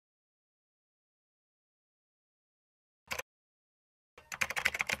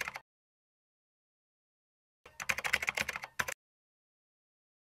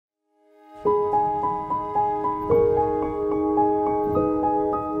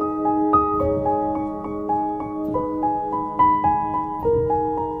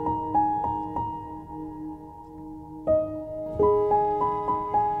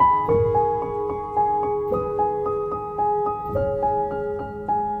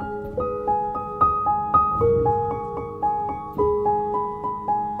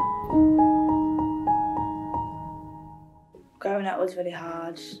was really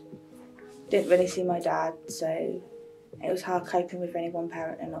hard. Didn't really see my dad, so it was hard coping with only one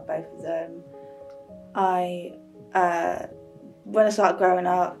parent and not both of them. When I started growing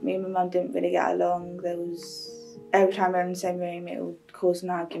up, me and my mum didn't really get along. Every time we were in the same room, it would cause an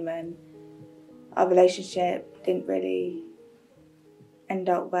argument. Our relationship didn't really end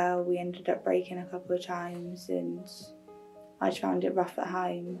up well. We ended up breaking a couple of times, and I just found it rough at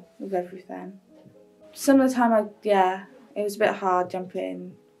home with everything. Some of the time, it was a bit hard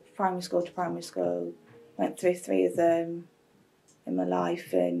jumping primary school to primary school. Went through 3 of them in my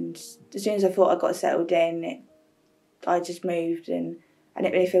life, and as soon as I thought I got settled in, I just moved, and I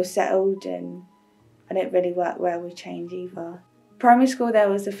didn't really feel settled, and I didn't really work well with change either. Primary school, there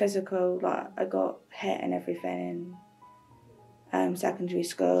was the physical, like I got hit and everything. In secondary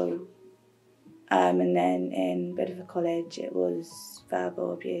school, and then in Bedford College, it was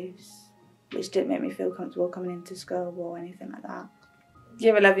verbal abuse, which didn't make me feel comfortable coming into school or anything like that.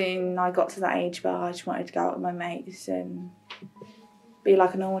 Year 11, I got to that age where I just wanted to go out with my mates and be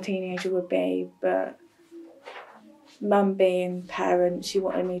like a normal teenager would be, but Mum being parent, she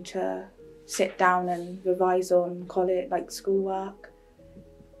wanted me to sit down and revise on college, like schoolwork,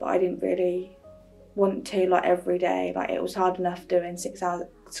 but I didn't really want to, like every day. Like it was hard enough doing 6 hours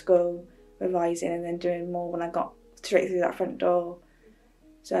at school, revising, and then doing more when I got straight through that front door.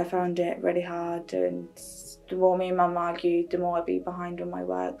 So I found it really hard, and the more me and Mum argued, the more I'd be behind on my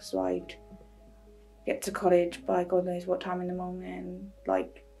work, so I'd get to college by God knows what time in the morning,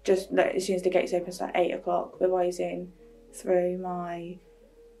 like just like, as soon as the gates open, it's like 8 o'clock, revising through my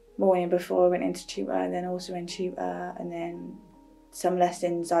morning before I went into tutor, and then also in tutor, and then some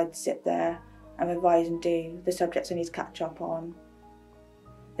lessons I'd sit there and revise and do the subjects I need to catch up on,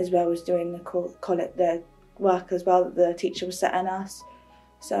 as well as doing the work as well that the teacher was setting us.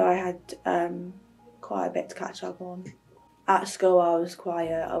 So I had quite a bit to catch up on. At school I was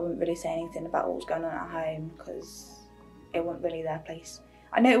quiet. I wouldn't really say anything about what was going on at home because it wasn't really their place.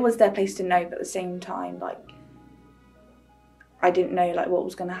 I know it was their place to know, but at the same time, like, I didn't know like what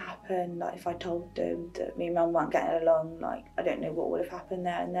was going to happen. Like if I told them that me and Mum weren't getting along, like I don't know what would have happened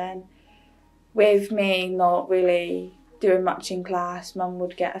there and then. With me not really doing much in class, Mum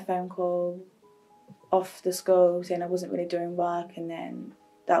would get a phone call off the school saying I wasn't really doing work, and then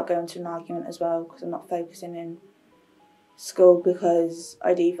that would go into an argument as well because I'm not focusing in school, because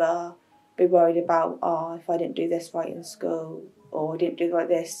I'd either be worried about, if I didn't do this right in school, or I didn't do like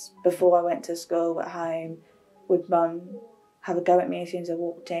this before I went to school at home, would Mum have a go at me as soon as I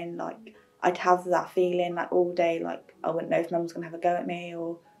walked in? Like I'd have that feeling like all day, like I wouldn't know if Mum was going to have a go at me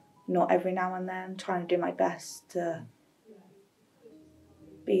or not every now and then. Trying to do my best to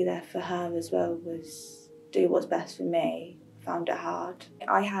be there for her as well, was do what's best for me. Found it hard.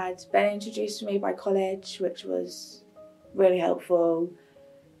 I had Ben introduced to me by college, which was really helpful.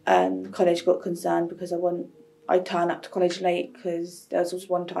 College got concerned because I turn up to college late, because there was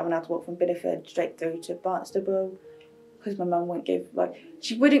one time when I had to walk from Bideford straight through to Barnstable because my mum wouldn't give,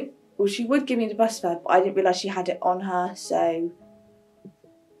 she would give me the bus fare, but I didn't realise she had it on her, so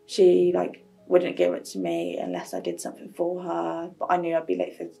she wouldn't give it to me unless I did something for her. But I knew I'd be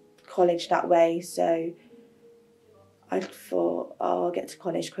late for college that way, so I thought, I'll get to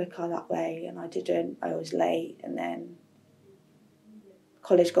college quicker that way, and I didn't. I was late, and then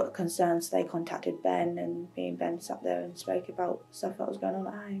college got concerned, so they contacted Ben, and me and Ben sat there and spoke about stuff that was going on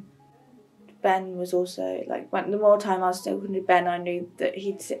at home. Ben was also, the more time I was talking to Ben, I knew that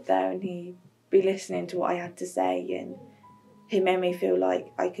he'd sit there and he'd be listening to what I had to say, and he made me feel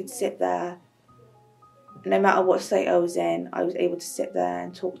like I could sit there. No matter what state I was in, I was able to sit there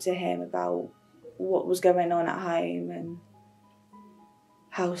and talk to him about what was going on at home and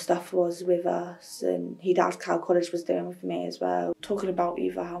how stuff was with us, and he'd ask how college was doing with me as well. Talking about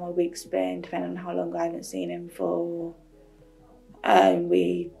either how my week's been, depending on how long I haven't seen him for.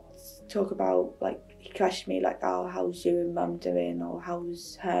 We talk about, he questioned me how's you and Mum doing, or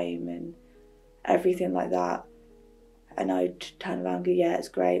how's home and everything like that. And I'd turn around and go, yeah, it's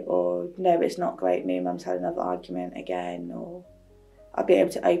great, or no, it's not great, me and Mum's had another argument again, or I'd be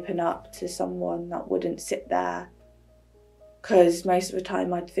able to open up to someone that wouldn't sit there, because most of the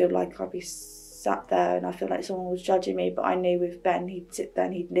time I'd feel like I'd be sat there and I feel like someone was judging me. But I knew with Ben, he'd sit there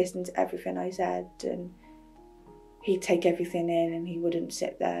and he'd listen to everything I said, and he'd take everything in, and he wouldn't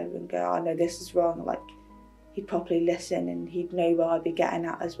sit there and go, oh no, this is wrong. He'd properly listen, and he'd know where I'd be getting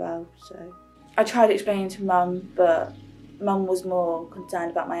at as well. So I tried explaining to Mum, but Mum was more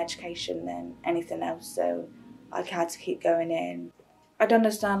concerned about my education than anything else, so I had to keep going in. I'd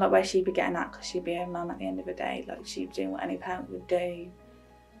understand where she'd be getting at, because she'd be a mum at the end of the day. She'd do what any parent would do,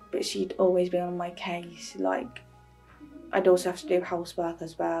 but she'd always be on my case. I'd also have to do housework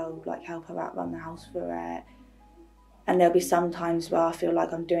as well, like help her out run the house for it. And there'll be some times where I feel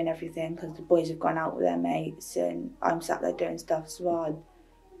like I'm doing everything because the boys have gone out with their mates and I'm sat there doing stuff, so I'd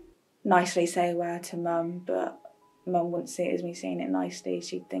nicely say a word to Mum, but Mum wouldn't see it as me saying it nicely.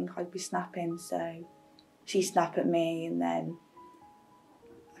 She'd think I'd be snapping, so she'd snap at me, and then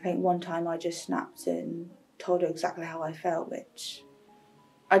I think one time I just snapped and told her exactly how I felt, which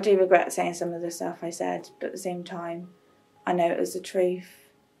I do regret saying some of the stuff I said, but at the same time, I know it was the truth.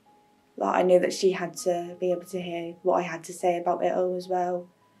 Like, I knew that she had to be able to hear what I had to say about it all as well.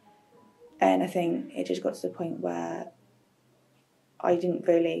 And I think it just got to the point where I didn't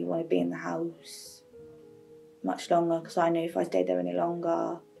really want to be in the house much longer, because I knew if I stayed there any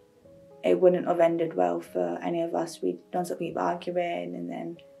longer, it wouldn't have ended well for any of us. We'd non-stop keep arguing, and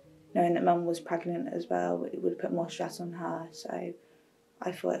then knowing that Mum was pregnant as well, it would have put more stress on her. So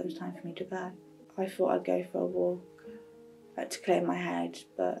I thought it was time for me to go. I thought I'd go for a walk to clear my head,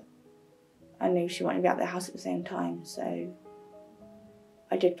 but I knew she wanted to be out of the house at the same time, so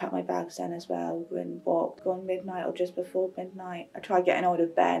I did pack my bags then as well and walked on midnight or just before midnight. I tried getting hold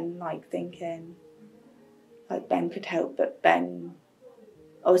of Ben, like thinking like Ben could help, but Ben,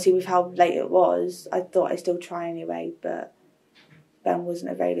 obviously with how late it was, I thought I'd still try anyway, but Ben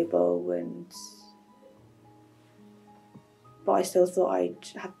wasn't available, but I still thought I'd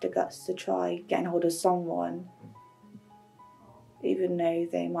have the guts to try getting hold of someone, even though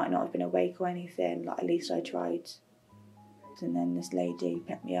they might not have been awake or anything. Like, at least I tried. And then this lady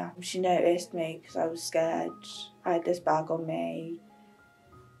picked me up. She noticed me because I was scared. I had this bag on me.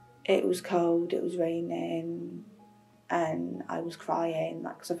 It was cold, it was raining, and I was crying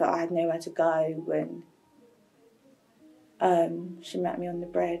because I felt I had nowhere to go. And she met me on the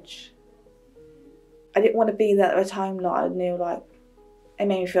bridge. I didn't want to be there at the time. Like, I knew, like, it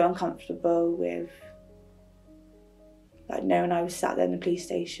made me feel uncomfortable with like knowing I was sat there in the police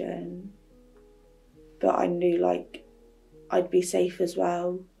station, but I knew like I'd be safe as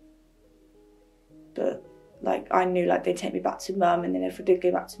well. But like, I knew like they'd take me back to Mum, and then if I did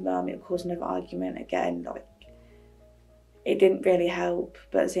go back to Mum, it would cause another argument again. Like, it didn't really help,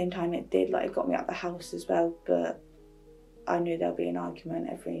 but at the same time it did. Like, it got me out of the house as well, but I knew there'll be an argument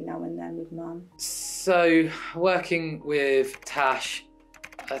every now and then with Mum. So working with Tash,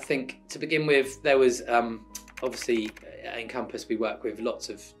 I think to begin with, there was obviously at Encompass we work with lots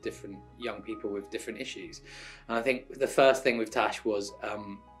of different young people with different issues, and I think the first thing with Tash was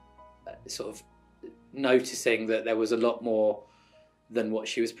sort of noticing that there was a lot more than what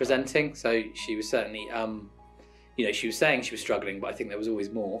she was presenting. So she was certainly you know, she was saying she was struggling, but I think there was always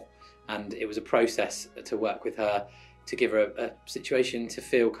more, and it was a process to work with her to give her a situation to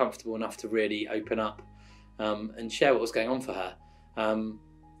feel comfortable enough to really open up and share what was going on for her.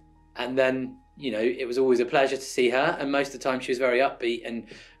 And then, you know, it was always a pleasure to see her, and most of the time she was very upbeat and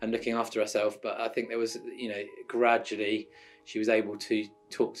looking after herself. But I think there was, you know, gradually she was able to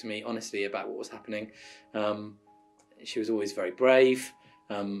talk to me honestly about what was happening. She was always very brave,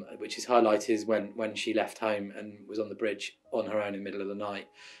 which is highlighted when she left home and was on the bridge on her own in the middle of the night,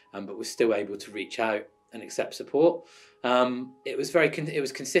 but was still able to reach out and accept support. It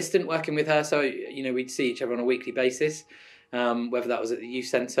was consistent working with her, so, you know, we'd see each other on a weekly basis. Whether that was at the youth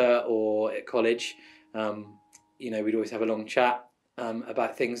centre or at college, you know, we'd always have a long chat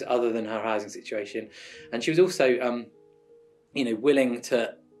about things other than her housing situation. And she was also, you know, willing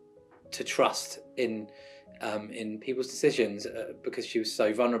to trust in people's decisions because she was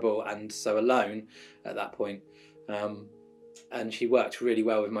so vulnerable and so alone at that point. And she worked really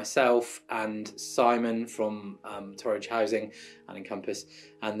well with myself and Simon from Torridge Housing and Encompass,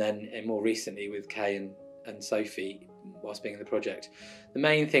 and then more recently with Kay and Sophie whilst being in the project. The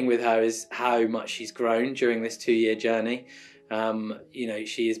main thing with her is how much she's grown during this 2-year journey. You know,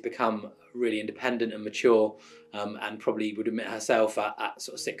 she has become really independent and mature, and probably would admit herself at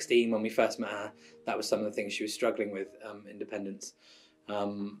sort of 16 when we first met her, that was some of the things she was struggling with, independence.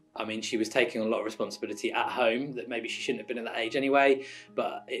 I mean, she was taking on a lot of responsibility at home that maybe she shouldn't have been at that age anyway,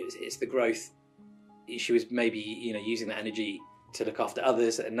 but it's the growth. She was maybe, you know, using that energy to look after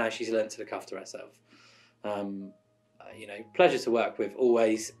others, and now she's learned to look after herself. You know, pleasure to work with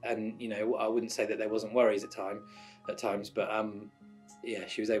always, and, you know, I wouldn't say that there wasn't worries at times, but yeah,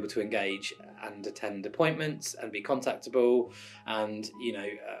 she was able to engage and attend appointments and be contactable, and, you know,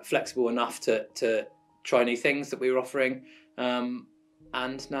 flexible enough to try new things that we were offering,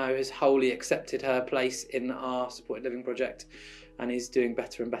 and now has wholly accepted her place in our supported living project and is doing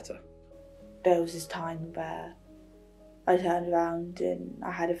better and better. There was this time where I turned around and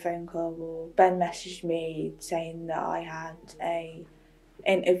I had a phone call, or Ben messaged me saying that I had a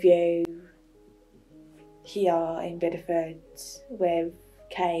interview here in Bideford with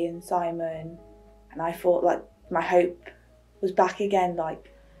Kay and Simon, and I thought like my hope was back again.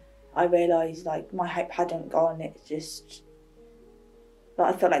 Like I realised like my hope hadn't gone. It's just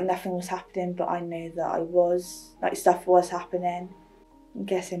like I felt like nothing was happening, but I knew that I was, like stuff was happening. I'm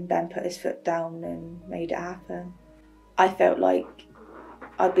guessing Ben put his foot down and made it happen. I felt like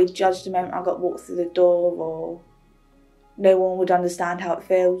I'd be judged the moment I got walked through the door, or no one would understand how it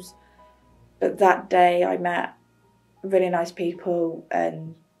feels. But that day I met really nice people,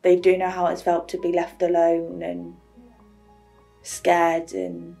 and they do know how it's felt to be left alone and scared,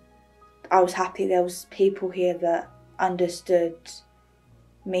 and I was happy there was people here that understood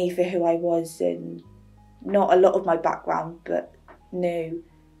me for who I was, and not a lot of my background, but knew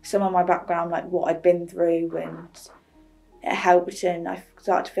some of my background, like what I'd been through, and it helped, and I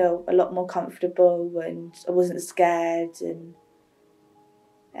started to feel a lot more comfortable and I wasn't scared, and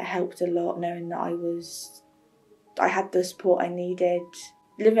it helped a lot knowing that I had the support I needed.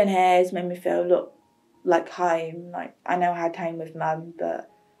 Living here has made me feel a lot like home. Like I know I had home with Mum, but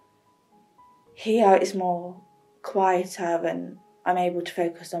here it's more quieter and I'm able to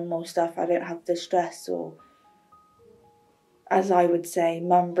focus on more stuff. I don't have the stress, or as I would say,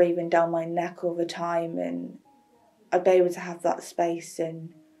 Mum breathing down my neck all the time, and I'd be able to have that space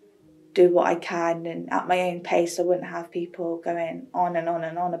and do what I can, and at my own pace. I wouldn't have people going on and on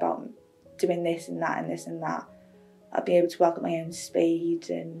and on about doing this and that and this and that. I'd be able to work at my own speed,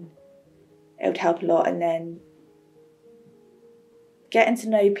 and it would help a lot. And then getting to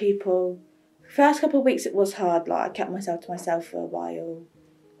know people, first couple of weeks it was hard. Like I kept myself to myself for a while,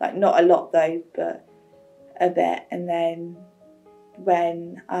 like not a lot though, but a bit. And then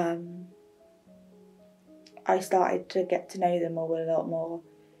when I started to get to know them all a lot more,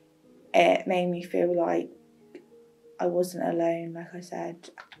 it made me feel like I wasn't alone, like I said.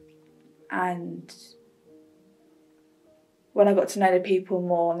 And when I got to know the people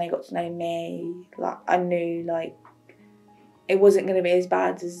more and they got to know me, like I knew like it wasn't going to be as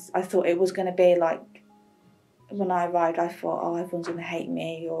bad as I thought it was going to be. Like when I arrived, I thought, oh, everyone's going to hate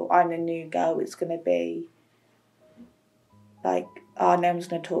me, or I'm a new girl, it's going to be like, oh, no one's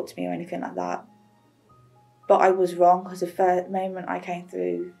going to talk to me or anything like that. But I was wrong, because the first moment I came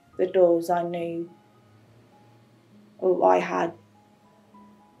through the doors, I knew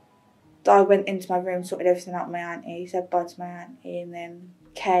I went into my room, sorted everything out with my auntie, said bye to my auntie, and then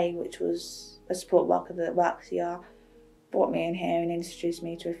Kay, which was a support worker that works here, brought me in here and introduced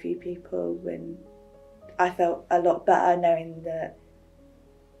me to a few people, and I felt a lot better knowing that,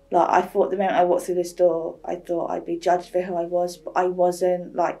 like, I thought the moment I walked through this door, I thought I'd be judged for who I was, but I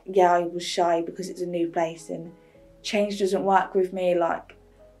wasn't. Like, yeah, I was shy because it's a new place and change doesn't work with me. Like,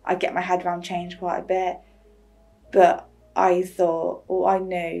 I get my head around change quite a bit, but I thought, or I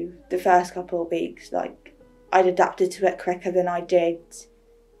knew the first couple of weeks, like, I'd adapted to it quicker than I did.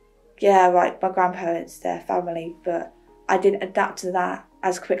 Yeah, right, my grandparents, their family, but I didn't adapt to that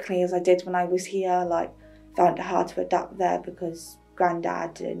as quickly as I did when I was here. Like, found it hard to adapt there because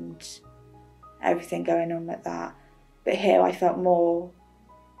Granddad and everything going on like that. But here I felt more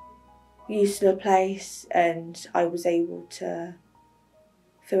used to the place, and I was able to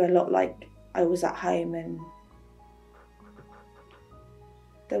feel a lot like I was at home, and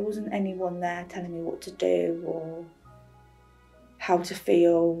there wasn't anyone there telling me what to do or how to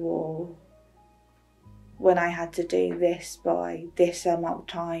feel, or when I had to do this by this amount of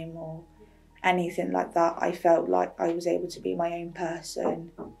time or anything like that. I felt like I was able to be my own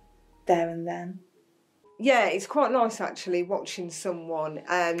person there and then. Yeah, it's quite nice actually watching someone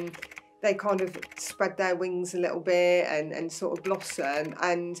they kind of spread their wings a little bit and sort of blossom.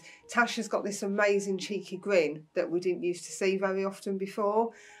 And Tasha's got this amazing cheeky grin that we didn't used to see very often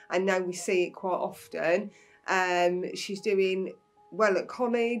before, and now we see it quite often. She's doing well at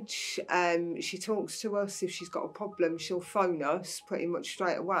college. She talks to us. If she's got a problem, she'll phone us pretty much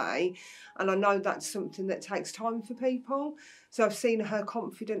straight away, and I know that's something that takes time for people. So I've seen her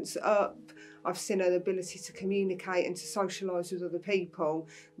confidence up, I've seen her ability to communicate and to socialise with other people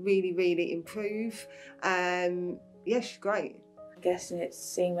really, really improve. Yeah, she's great. I'm guessing it's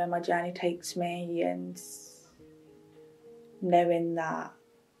seeing where my journey takes me and knowing that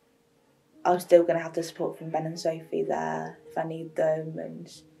I'm still going to have the support from Ben and Sophie there if I need them. And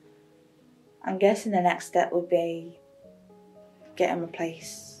I'm guessing the next step would be getting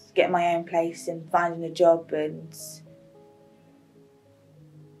my own place and finding a job and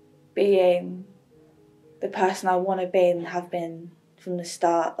being the person I want to be and have been from the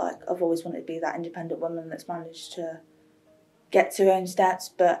start. Like, I've always wanted to be that independent woman that's managed to get to her own steps,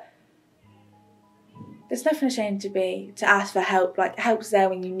 but there's nothing ashamed to ask for help. Like, help's there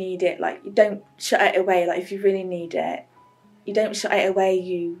when you need it. Like, you don't shut it away. Like, if you really need it, you don't shut it away.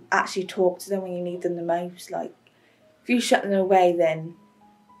 You actually talk to them when you need them the most. Like, if you shut them away, then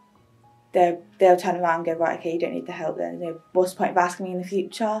they'll turn around and go, right, okay, you don't need the help then. You know, what's the point of asking me in the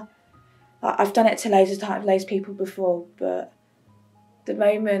future? Like, I've done it to loads of people before, but the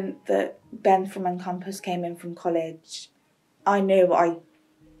moment that Ben from Encompass came in from college, I knew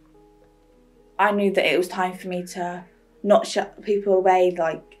that it was time for me to not shut people away,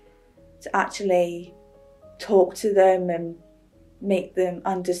 like, to actually talk to them and make them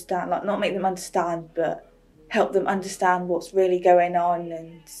understand, like, not make them understand, but help them understand what's really going on,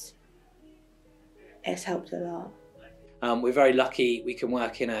 and it's helped a lot. We're very lucky we can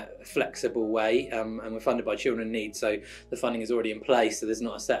work in a flexible way, and we're funded by Children in Need, so the funding is already in place, so there's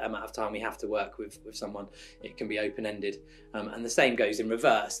not a set amount of time we have to work with someone. It can be open-ended. And the same goes in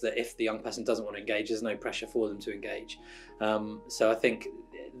reverse, that if the young person doesn't want to engage, there's no pressure for them to engage. So I think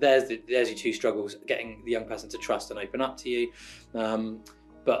there's your two struggles, getting the young person to trust and open up to you,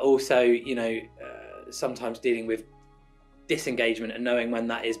 but also, you know, sometimes dealing with disengagement and knowing when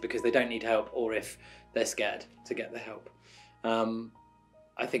that is because they don't need help or if they're scared to get the help.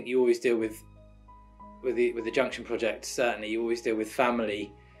 I think you always deal with the Junction Project, certainly you always deal with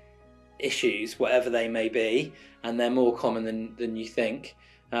family issues, whatever they may be, and they're more common than you think.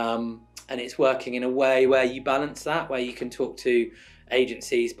 And it's working in a way where you balance that, where you can talk to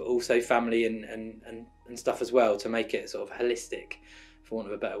agencies but also family and stuff as well, to make it sort of holistic, for want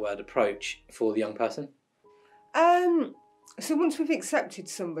of a better word, approach for the young person. So once we've accepted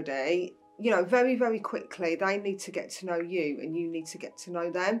somebody, you know, very, very quickly, they need to get to know you and you need to get to know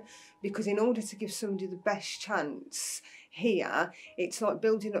them, because in order to give somebody the best chance here, it's like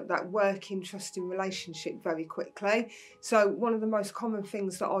building up that working, trusting relationship very quickly. So one of the most common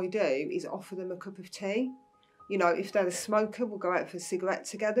things that I do is offer them a cup of tea. You know, if they're a smoker, we'll go out for a cigarette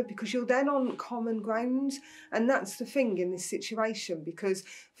together, because you're then on common ground. And that's the thing in this situation, because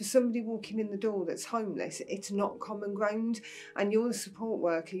for somebody walking in the door that's homeless, it's not common ground. And you're the support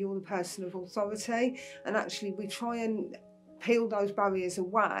worker, you're the person of authority. And actually we try and peel those barriers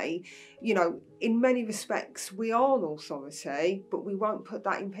away. You know, in many respects, we are an authority, but we won't put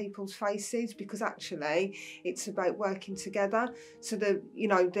that in people's faces, because actually it's about working together. So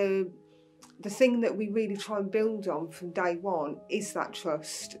the thing that we really try and build on from day one is that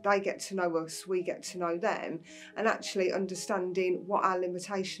trust. They get to know us, we get to know them, and actually understanding what our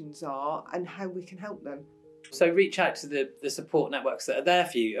limitations are and how we can help them. So reach out to the support networks that are there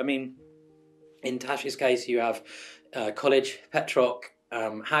for you. I mean, in Tasha's case, you have college, Petroc,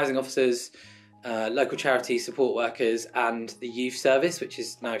 housing officers, local charity support workers, and the youth service, which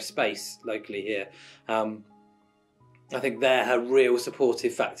is now Space locally here. I think they're her real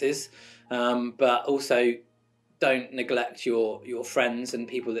supportive factors. But also don't neglect your friends and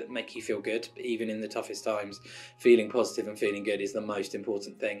people that make you feel good. Even in the toughest times, feeling positive and feeling good is the most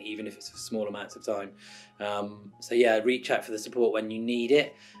important thing, even if it's for small amounts of time. So yeah, reach out for the support when you need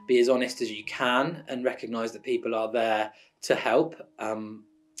it. Be as honest as you can and recognise that people are there to help.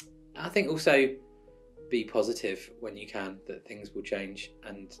 I think also be positive when you can, that things will change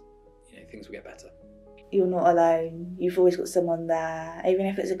and, you know, things will get better. You're not alone. You've always got someone there, even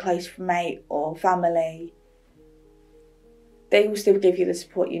if it's a close mate or family. They will still give you the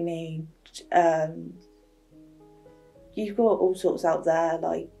support you need. You've got all sorts out there,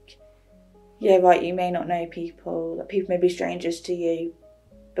 like, yeah, right, you may not know people, like, people may be strangers to you,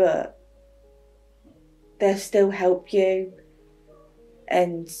 but they'll still help you.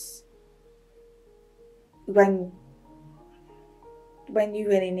 And when you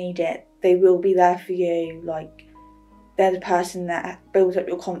really need it, they will be there for you. Like, they're the person that builds up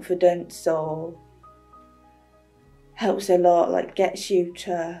your confidence or helps a lot, like gets you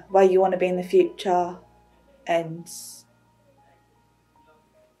to where you want to be in the future. And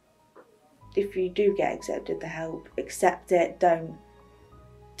if you do get accepted the help, accept it, don't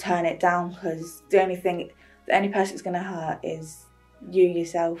turn it down, because the only person it's going to hurt is you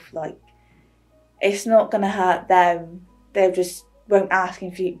yourself. Like, it's not going to hurt them, they'll just won't ask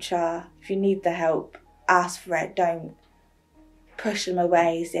in future. If you need the help, ask for it. Don't push them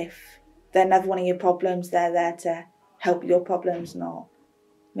away as if they're never one of your problems. They're there to help your problems, not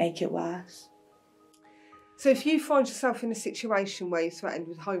make it worse. So if you find yourself in a situation where you're threatened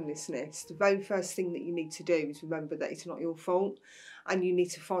with homelessness, the very first thing that you need to do is remember that it's not your fault, and you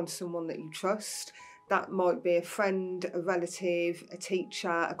need to find someone that you trust. That might be a friend, a relative, a teacher,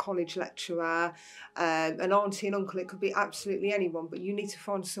 a college lecturer, an auntie, an uncle. It could be absolutely anyone, but you need to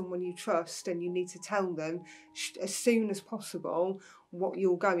find someone you trust, and you need to tell them as soon as possible what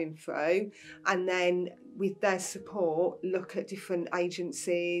you're going through, and then with their support look at different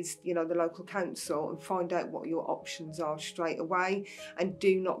agencies, you know, the local council, and find out what your options are straight away, and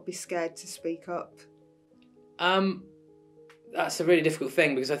do not be scared to speak up. That's a really difficult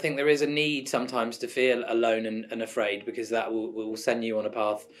thing, because I think there is a need sometimes to feel alone and afraid, because that will send you on a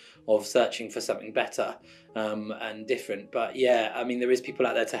path of searching for something better and different. But yeah, I mean, there is people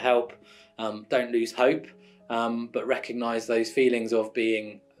out there to help. Don't lose hope, but recognise those feelings of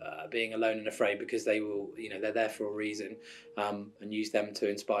being alone and afraid, because they will, you know, they're there for a reason, and use them to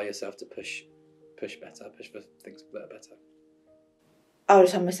inspire yourself to push better, push for things that are better. I would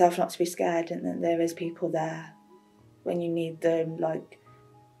tell myself not to be scared, and that there is people there when you need them. Like,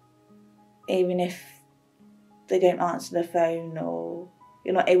 even if they don't answer the phone or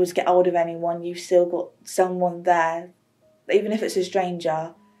you're not able to get hold of anyone, you've still got someone there. Even if it's a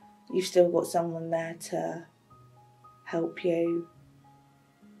stranger, you've still got someone there to help you.